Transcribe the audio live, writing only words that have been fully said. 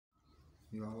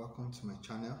You are welcome to my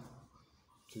channel.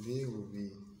 Today we'll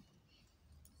be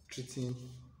treating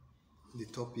the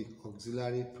topic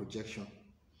auxiliary projection,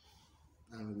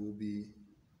 and we'll be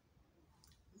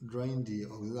drawing the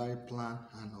auxiliary plan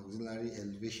and auxiliary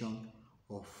elevation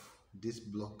of this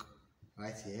block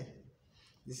right here.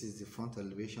 This is the front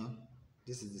elevation,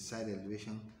 this is the side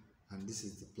elevation, and this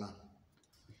is the plan.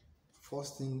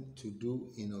 First thing to do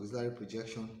in auxiliary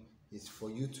projection is for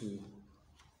you to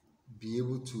be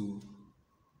able to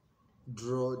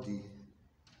draw the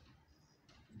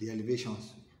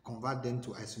elevations, convert them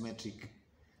to isometric.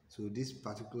 So this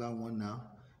particular one now,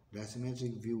 the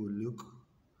isometric view will look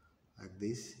like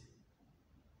this.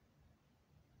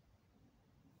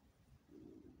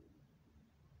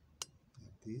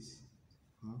 Like this.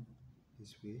 Come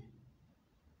this way.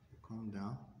 You come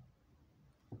down.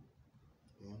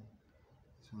 Then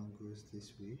this one goes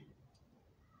this way.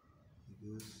 It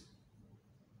goes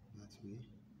that way.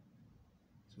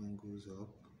 This one goes up.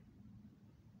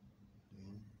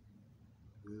 Then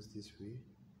it goes this way,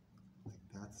 like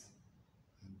that.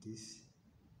 And this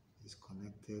is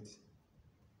connected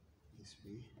this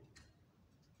way.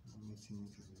 I'm meeting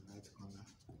it at the right corner.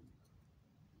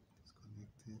 It's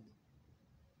connected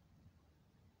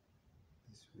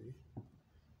this way.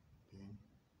 Then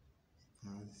it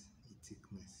has a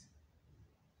thickness.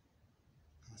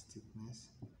 It has thickness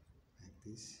like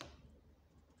this.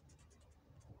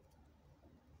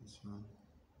 This one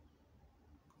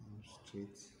comes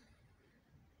straight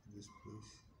to this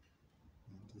place,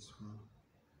 and this one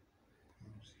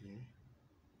comes here.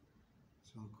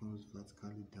 This one comes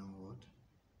vertically downward.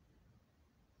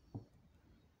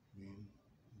 Then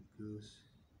it goes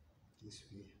this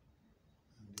way,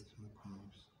 and this one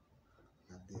comes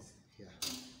like this here.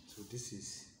 So this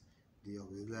is the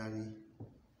auxiliary,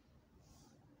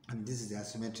 and this is the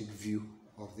isometric view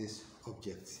of this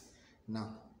object. Now,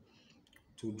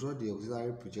 to draw the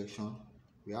auxiliary projection,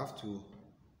 we have to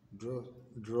draw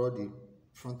the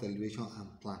front elevation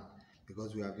and plan,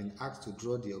 because we have been asked to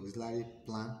draw the auxiliary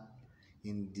plan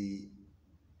in the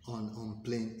on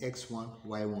plane x1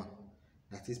 y1,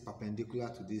 that is perpendicular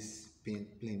to this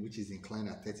plane, which is inclined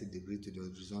at 30 degrees to the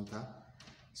horizontal.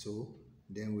 So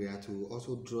then we are to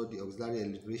also draw the auxiliary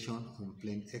elevation on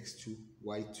plane x2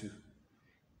 y2,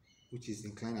 which is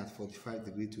inclined at 45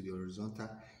 degrees to the horizontal.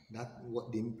 That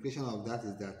what the implication of that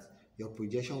is that your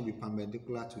projection will be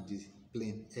perpendicular to the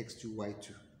plane x2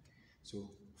 y2. So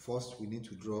first we need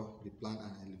to draw the plan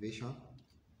and elevation.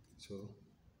 So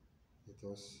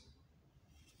let us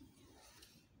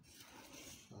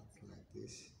start like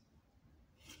this.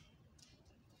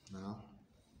 Now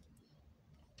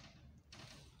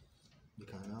you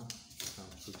can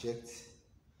project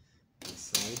the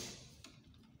side.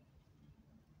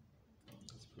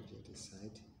 Let's project the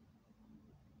side.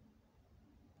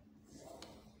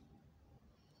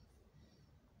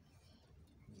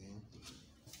 Then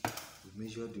we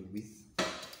measure the width.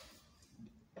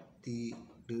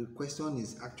 The question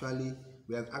is actually,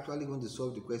 we are actually going to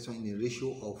solve the question in a ratio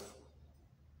of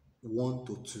 1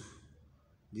 to 2.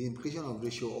 The implication of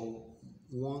ratio of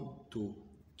 1 to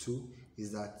 2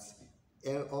 is that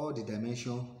all the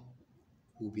dimension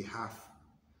will be half.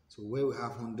 So where we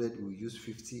have 100, we use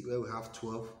 50. Where we have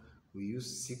 12, we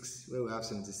use 6. Where we have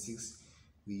 76,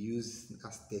 we use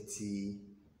as 30,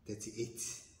 38,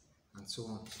 and so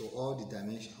on. So all the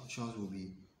dimensions will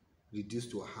be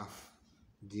reduced to a half.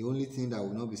 The only thing that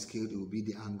will not be scaled will be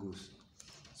the angles.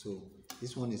 So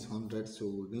this one is 100, so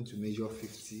we're going to measure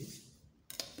 50.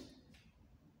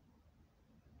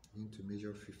 We're going to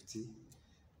measure 50,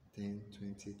 10,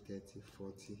 20, 30,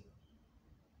 40,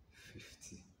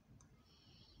 50.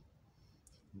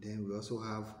 Then we also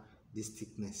have this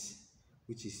thickness,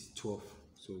 which is 12,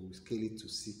 so we scale it to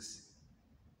 6.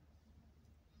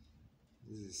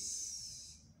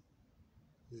 This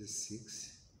is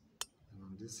 6, and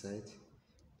on this side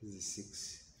this is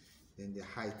 6. Then the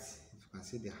height, if you can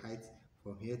see the height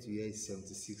from here to here is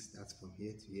 76. That's from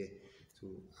here to here. So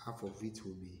half of it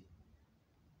will be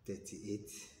 38.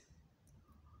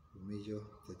 We measure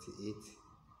 38,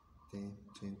 10,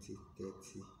 20, 30,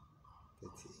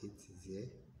 38 is here.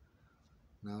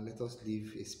 Now let us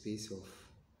leave a space of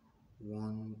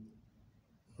 1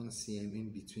 cm in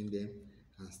between them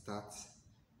and start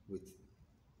with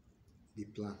the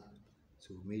plan.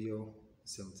 So measure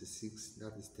 76,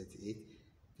 that is 38,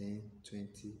 10,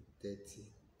 20, 30,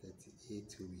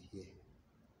 38 will be here,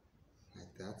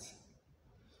 like that.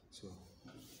 So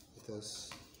let us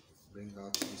bring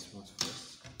out this one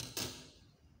first.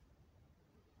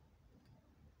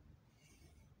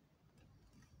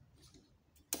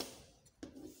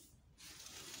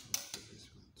 This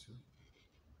one too.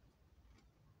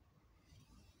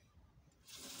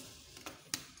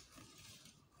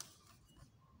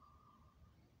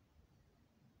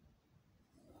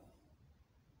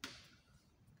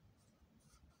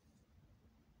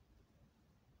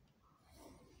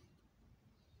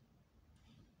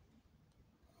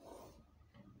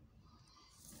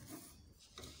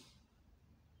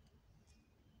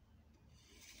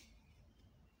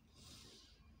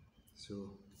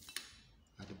 So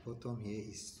at the bottom here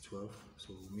is 12,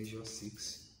 so we measure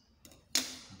 6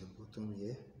 at the bottom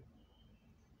here,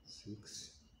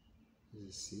 6, this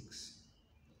is 6.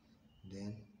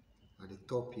 Then at the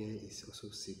top here is also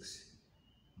 6,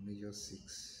 measure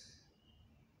 6,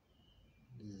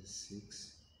 this is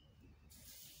 6.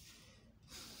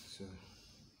 So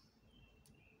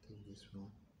take this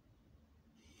one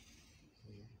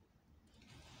here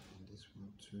and this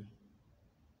one too,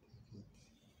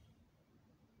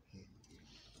 take it here.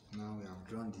 Now we have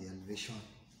drawn the elevation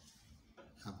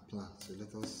and plan, so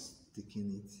let us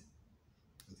thicken it.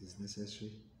 It is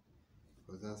necessary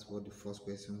because that's what the first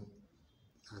question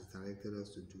has directed us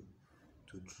to do,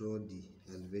 to draw the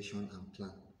elevation and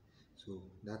plan. So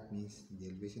that means the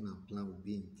elevation and plan will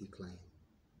be in thick line,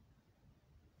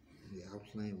 the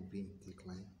outline will be in thick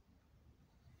line.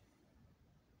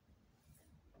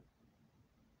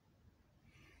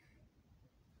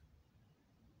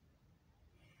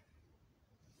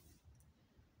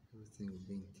 Everything will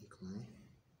be in thick line.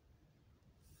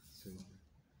 So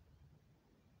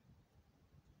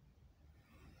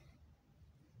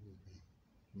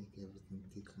make everything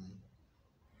thick line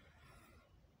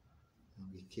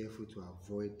and be careful to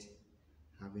avoid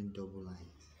having double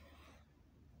lines.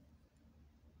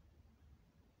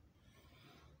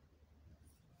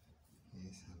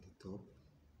 Yes, at the top.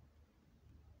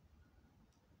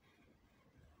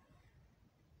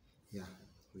 Yeah,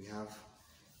 we have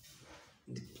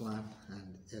the plan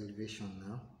and elevation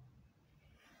now.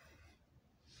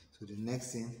 So the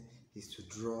next thing is to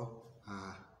draw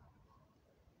our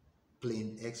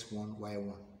plane x1,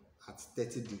 y1 at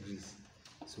 30 degrees.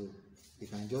 So you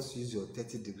can just use your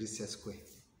 30 degree set square.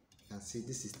 You can see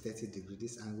this is 30 degrees,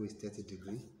 this angle is 30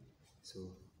 degrees. So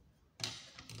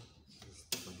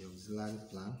for the auxiliary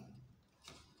plan,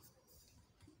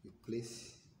 you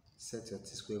place, set your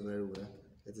t-square very well,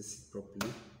 let it sit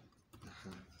properly.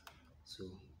 So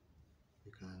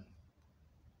you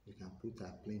can put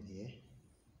our plane here.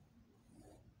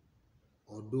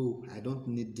 Although I don't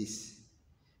need this,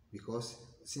 because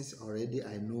since already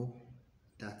I know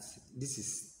that this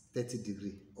is 30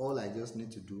 degrees, all I just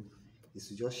need to do is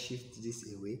to just shift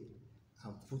this away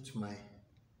and put my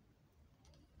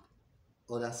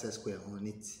other set square on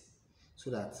it, so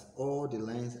that all the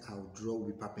lines I will draw will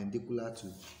be perpendicular to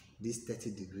this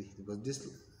 30 degrees, because this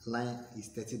line is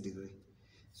 30 degrees.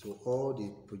 So all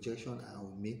the projection I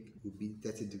will make will be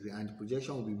 30 degrees, and the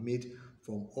projection will be made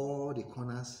from all the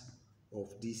corners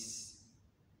of this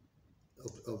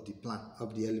of the plan,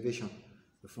 of the elevation,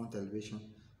 the front elevation.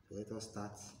 So let us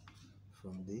start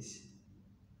from this,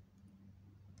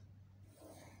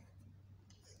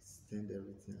 extend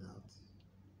everything out.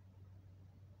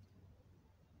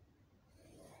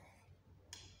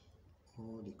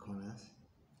 All the corners.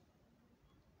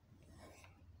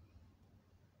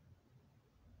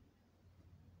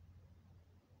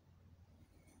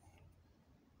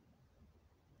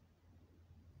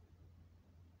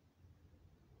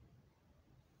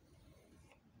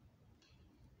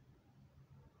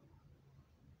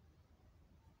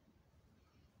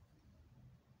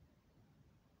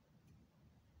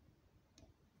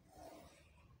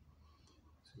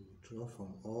 So we draw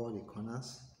from all the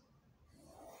corners.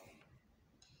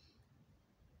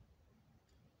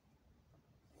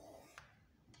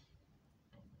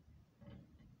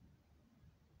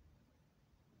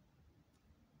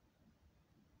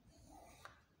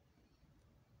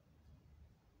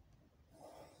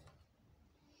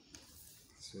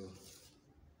 So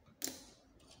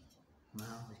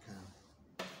now we can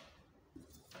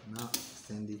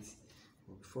extend it.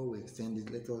 But before we extend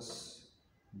it, let us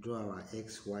draw our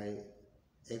x1,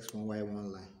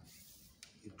 y1 line.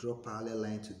 You draw parallel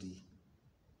line to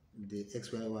the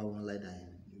x, y, y1 line that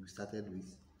we started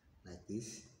with, like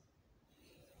this.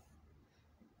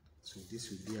 So this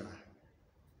will be our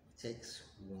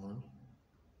x1,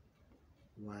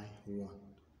 y1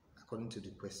 according to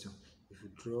the question. If you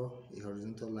draw a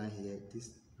horizontal line here,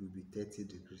 this will be 30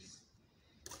 degrees.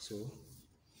 So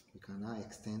you can now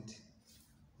extend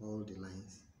all the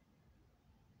lines.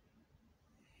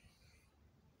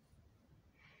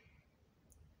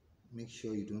 Make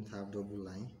sure you don't have double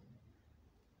line,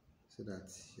 so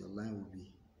that your line will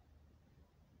be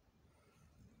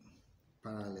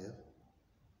parallel.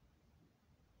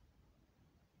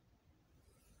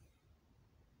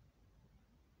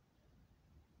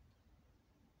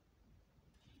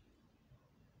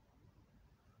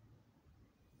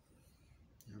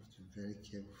 You have to be very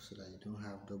careful so that you don't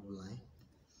have double line.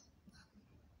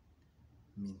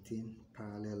 Maintain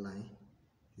parallel line.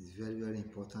 It's very, very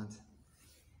important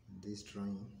in this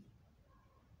drawing.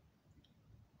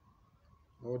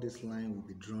 All this line will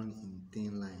be drawn in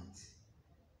thin lines,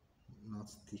 not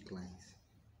thick lines.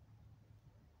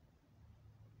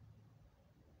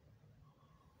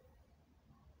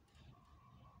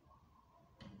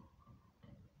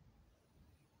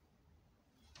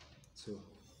 So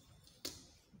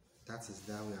that is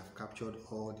that we have captured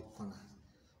all the corners.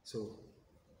 So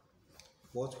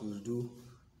what we'll do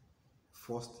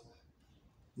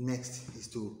next is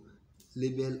to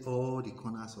label all the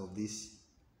corners of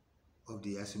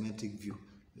the isometric view.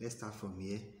 Let's start from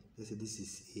here. Let's say this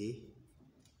is A,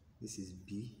 this is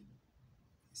B,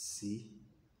 C.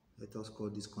 Let us call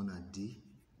this corner D.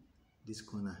 This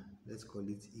corner, let's call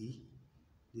it E.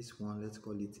 This one, let's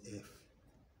call it F.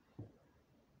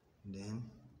 Then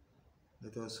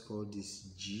let us call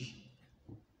this G.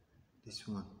 This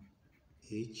one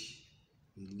H.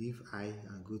 We leave I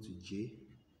and go to J.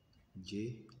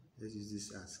 J. Let's use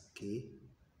this as K.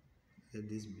 Let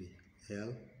this be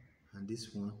L, and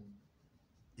this one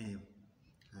M,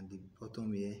 and the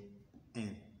bottom here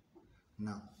N.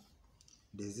 Now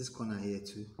there's this corner here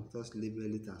too. Let us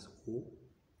label it as O.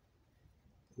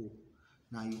 O.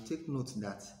 Now you take note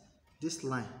that this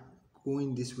line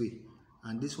going this way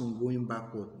and this one going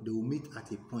backward, they will meet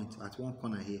at a point at one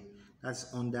corner here.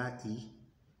 That's under E.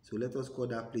 So let us call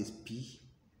that place P.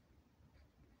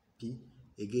 P.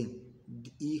 Again,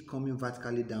 E coming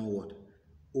vertically downward,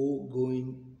 O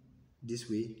going this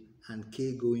way, and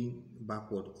K going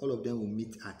backward. All of them will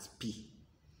meet at P.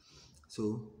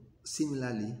 So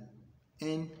similarly,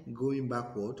 N going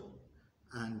backward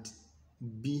and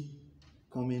B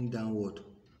coming downward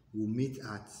will meet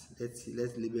at, let's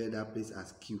label that place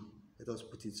as Q. Let us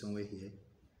put it somewhere here.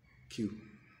 Q.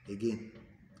 Again,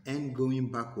 N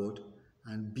going backward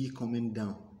and B coming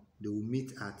down, they will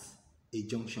meet at a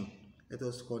junction. Let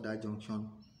us call that junction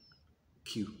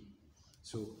Q.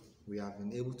 So we have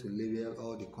been able to label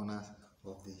all the corners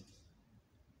of the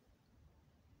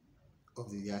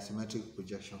isometric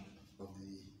projection of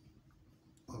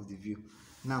the view.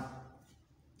 Now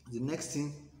the next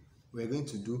thing we're going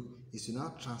to do is to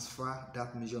now transfer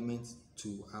that measurement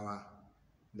to our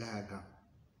diagram.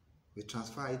 We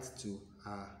transfer it to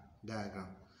our diagram.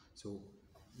 So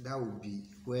that will be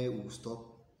where we'll stop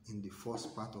in the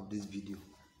first part of this video.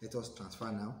 Let us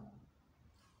transfer now.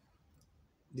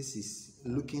 This is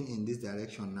looking in this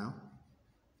direction now,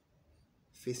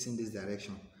 facing this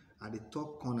direction. At the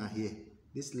top corner here,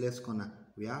 this left corner,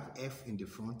 we have F in the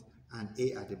front and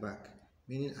A at the back,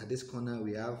 meaning at this corner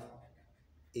we have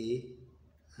A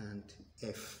and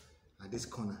F at this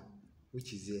corner,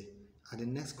 which is here. At the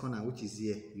next corner, which is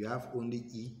here, you have only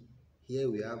E. Here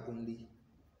we have only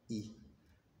E.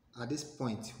 At this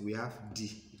point we have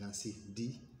D. You can see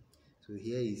D. So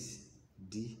here is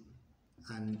D,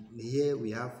 and here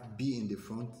we have B in the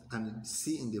front and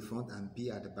C in the front and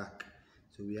B at the back.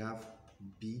 So we have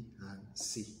B and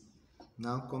C.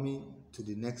 Now coming to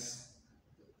the next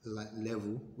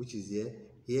level, which is here.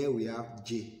 Here we have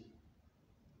J,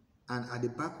 and at the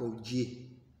back of J,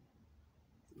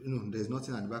 there's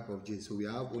nothing at the back of J, so we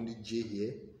have only J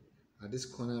here. At this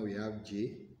corner we have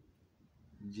J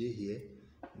here,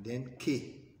 then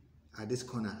K at this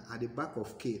corner. At the back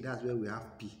of K, that's where we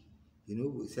have P.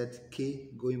 We said K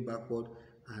going backward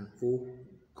and O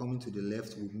coming to the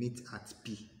left will meet at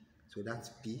P. So that's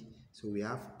P. So we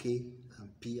have K and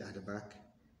P at the back.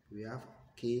 We have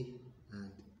K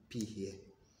and P here.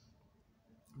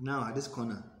 Now at this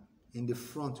corner, in the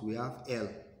front we have L,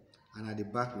 and at the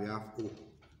back we have O.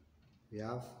 We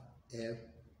have L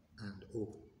and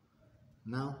O.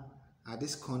 Now at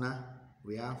this corner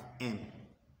we have M.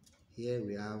 Here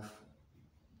we have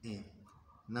M.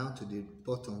 Now to the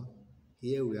bottom,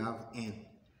 here we have N,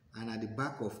 and at the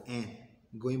back of N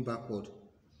going backward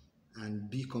and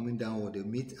B coming downward, they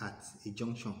meet at a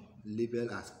junction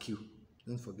labeled as Q.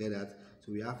 Don't forget that.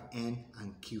 So we have N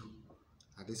and Q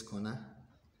at this corner.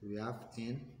 So we have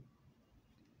N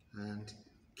and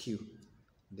Q.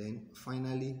 Then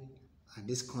finally at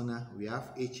this corner we have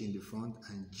H in the front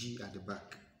and G at the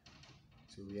back.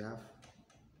 So we have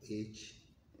H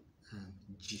and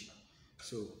G.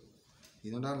 So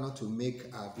in order not to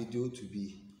make our video to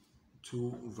be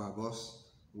too verbose,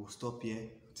 we'll stop here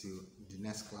till the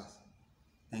next class.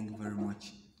 Thank you very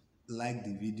much. Like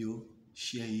the video,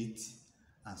 share it,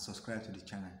 and subscribe to the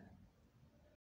channel.